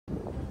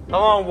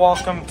Hello and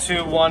welcome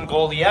to 1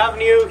 Goldie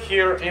Avenue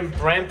here in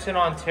Brampton,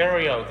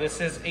 Ontario. This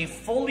is a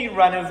fully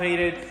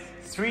renovated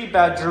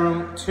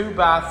 3-bedroom,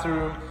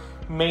 2-bathroom,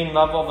 main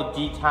level of a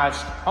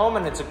detached home,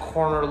 and it's a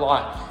corner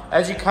lot.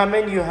 As you come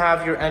in, you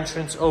have your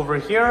entrance over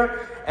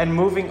here, and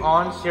moving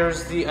on,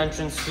 here's the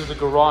entrance to the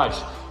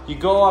garage. You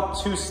go up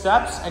 2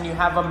 steps and you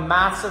have a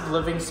massive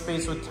living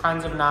space with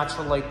tons of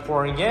natural light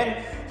pouring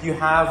in. You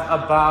have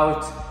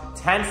about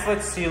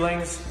 10-foot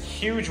ceilings,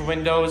 huge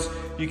windows.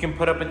 You can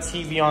put up a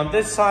TV on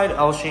this side,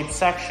 L-shaped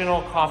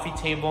sectional, coffee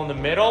table in the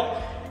middle,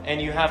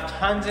 and you have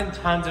tons and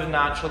tons of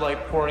natural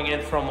light pouring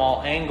in from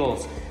all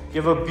angles.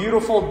 You have a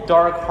beautiful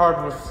dark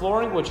hardwood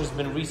flooring, which has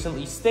been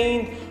recently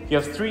stained. You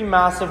have 3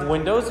 massive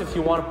windows. If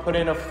you want to put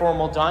in a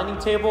formal dining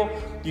table,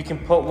 you can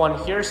put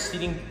one here,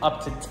 seating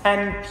up to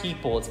 10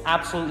 people. It's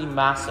absolutely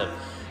massive.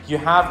 You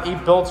have a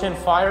built-in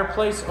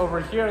fireplace over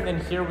here, and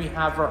then here we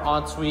have our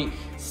ensuite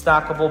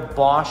stackable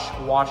Bosch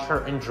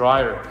washer and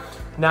dryer.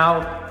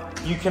 Now,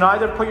 you can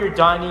either put your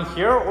dining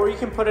here or you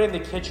can put it in the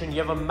kitchen. You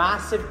have a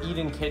massive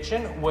eat-in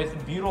kitchen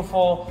with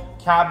beautiful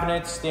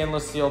cabinets,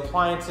 stainless steel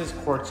appliances,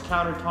 quartz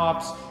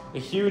countertops, a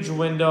huge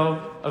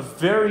window, a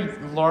very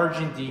large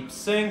and deep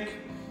sink.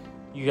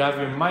 You have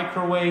your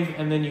microwave,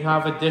 and then you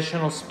have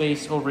additional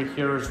space over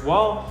here as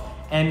well.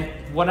 And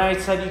when I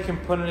said you can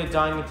put in a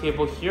dining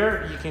table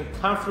here, you can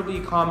comfortably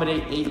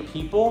accommodate 8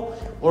 people.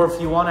 Or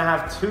if you want to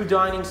have 2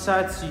 dining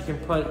sets, you can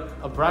put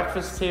a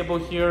breakfast table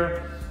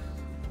here.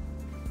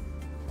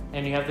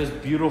 And you have this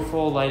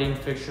beautiful lighting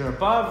fixture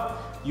above.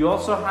 You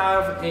also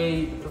have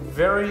a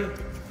very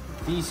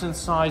decent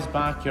sized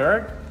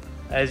backyard,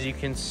 as you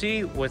can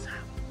see, with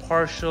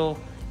partial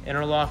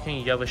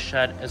interlocking. You have a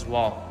shed as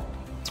well.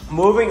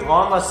 Moving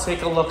on, let's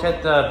take a look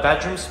at the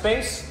bedroom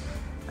space.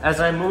 As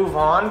I move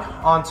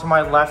on to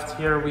my left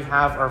here, we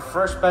have our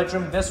first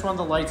bedroom. This one,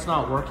 the light's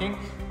not working.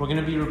 We're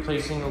gonna be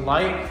replacing the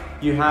light.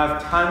 You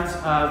have tons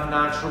of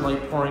natural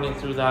light pouring in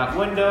through that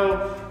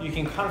window. You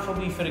can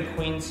comfortably fit a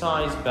queen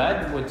size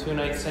bed with 2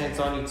 nightstands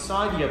on each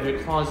side. You have your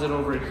closet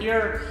over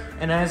here.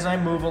 And as I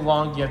move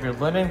along, you have your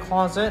linen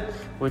closet,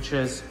 which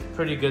is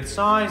pretty good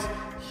size.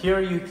 Here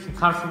you can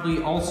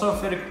comfortably also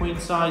fit a queen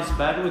size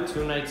bed with 2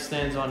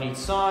 nightstands on each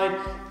side.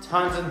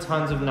 Tons and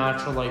tons of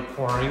natural light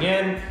pouring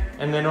in.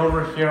 And then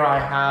over here I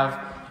have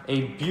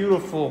a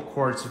beautiful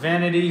quartz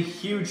vanity,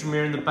 huge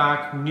mirror in the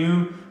back,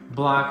 new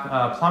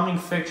black plumbing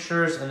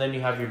fixtures, and then you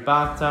have your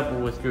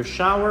bathtub with your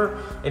shower.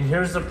 And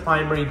here's the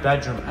primary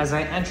bedroom. As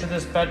I enter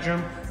this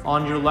bedroom,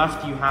 on your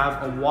left you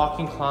have a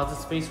walk-in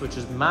closet space, which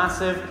is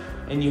massive,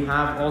 and you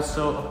have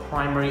also a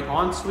primary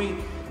ensuite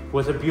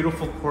with a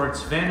beautiful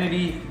quartz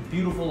vanity,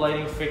 beautiful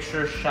lighting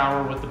fixture,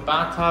 shower with the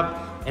bathtub.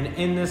 And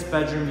in this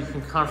bedroom, you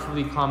can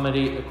comfortably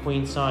accommodate a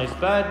queen size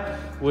bed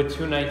with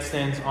 2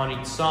 nightstands on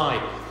each side.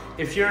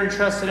 If you're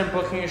interested in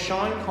booking a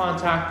showing,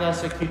 contact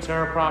us at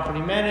Culinary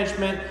Property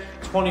Management,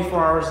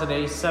 24 hours a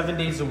day, 7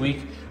 days a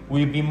week.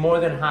 We'd be more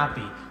than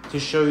happy to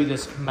show you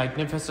this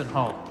magnificent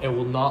home. It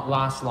will not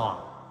last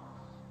long.